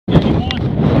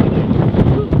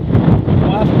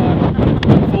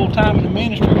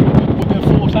ministry. We've been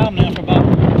full time now for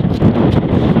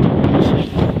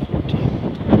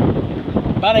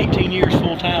about 18 years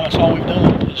full time. That's all we've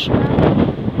done.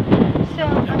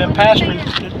 I've been pastoring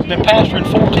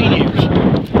 14 years.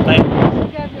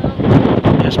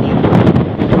 Yes, ma'am.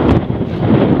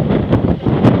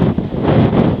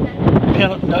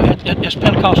 It's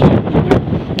Pentecostal.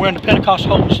 We're in the Pentecostal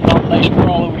Holiness denomination. We're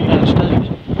all over the United States.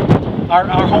 Our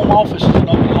home office is in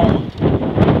Oklahoma.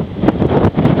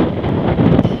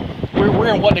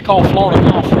 We're in what they call Florida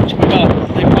Conference.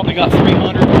 They probably got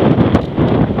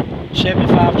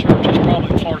 375 churches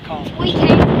probably in Florida Conference. We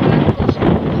came from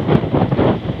Oklahoma.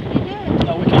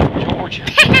 No, we came from Georgia.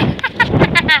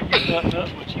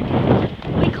 That's what you do.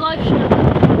 We close to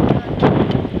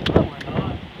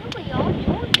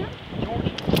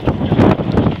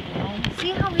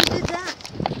see how we did that?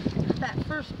 That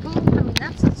first pool, I mean,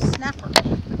 that's a snapper.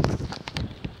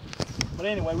 But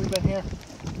anyway, we've been here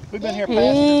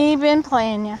pastoring. He been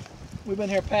playing ya. We've been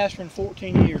here pastoring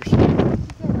 14 years. No,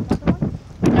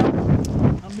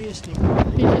 I missed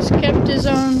him. he just kept his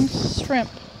own shrimp.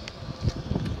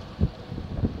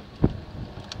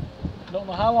 Don't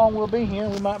know how long we'll be here.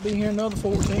 We might be here another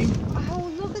 14.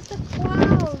 Oh, look at the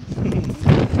clouds.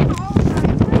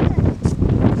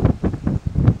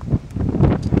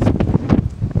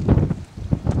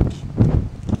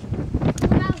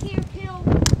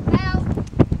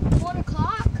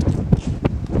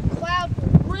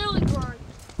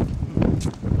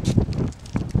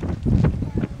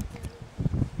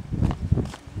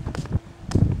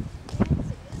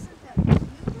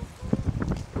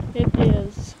 It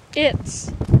is.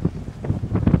 It's